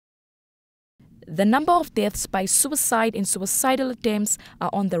The number of deaths by suicide and suicidal attempts are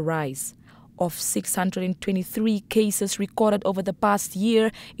on the rise. Of 623 cases recorded over the past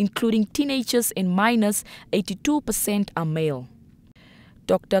year, including teenagers and minors, 82% are male.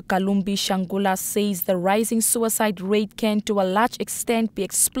 Dr. Kalumbi Shangula says the rising suicide rate can to a large extent be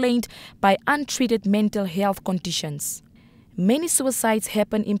explained by untreated mental health conditions. Many suicides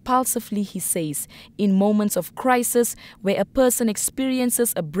happen impulsively, he says, in moments of crisis where a person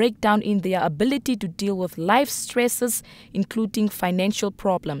experiences a breakdown in their ability to deal with life stresses, including financial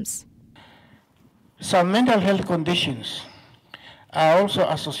problems. Some mental health conditions are also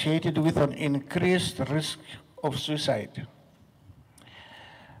associated with an increased risk of suicide.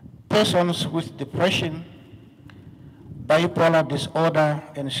 Persons with depression, bipolar disorder,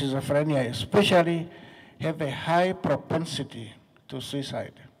 and schizophrenia especially have a high propensity to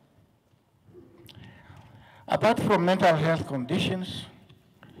suicide. Apart from mental health conditions,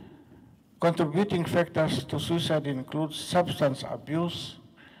 contributing factors to suicide include substance abuse,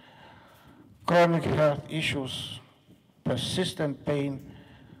 chronic health issues, persistent pain,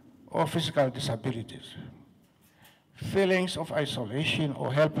 or physical disabilities, feelings of isolation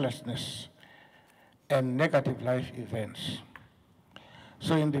or helplessness, and negative life events.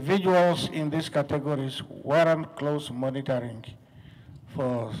 So individuals in these categories warrant close monitoring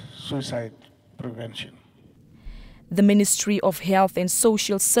for suicide prevention. The Ministry of Health and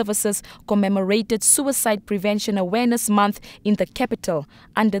Social Services commemorated Suicide Prevention Awareness Month in the capital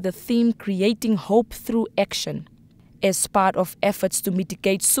under the theme Creating Hope Through Action. As part of efforts to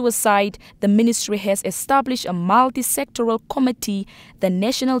mitigate suicide, the ministry has established a multi-sectoral committee, the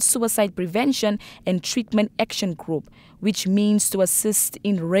National Suicide Prevention and Treatment Action Group, which means to assist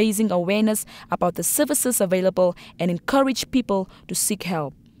in raising awareness about the services available and encourage people to seek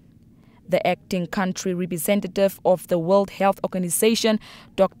help. The acting country representative of the World Health Organization,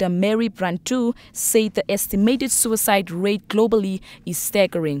 Dr. Mary Brantu, said the estimated suicide rate globally is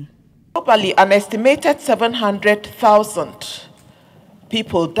staggering. Globally, an estimated 700,000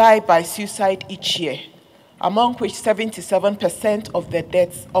 people die by suicide each year, among which 77% of the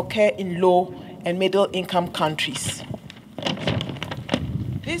deaths occur in low and middle-income countries.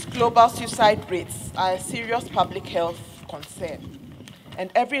 These global suicide rates are a serious public health concern,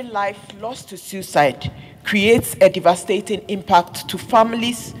 and every life lost to suicide creates a devastating impact to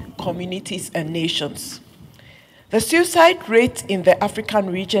families, communities, and nations. The suicide rate in the African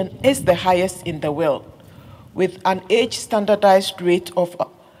region is the highest in the world, with an age-standardized rate of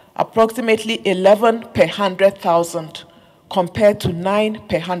approximately 11 per 100,000 compared to 9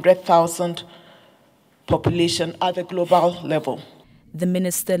 per 100,000 population at the global level. The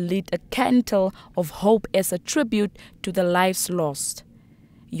minister lit a candle of hope as a tribute to the lives lost.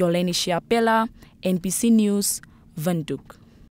 Yoleni Shiapela, NBC News, Windhoek.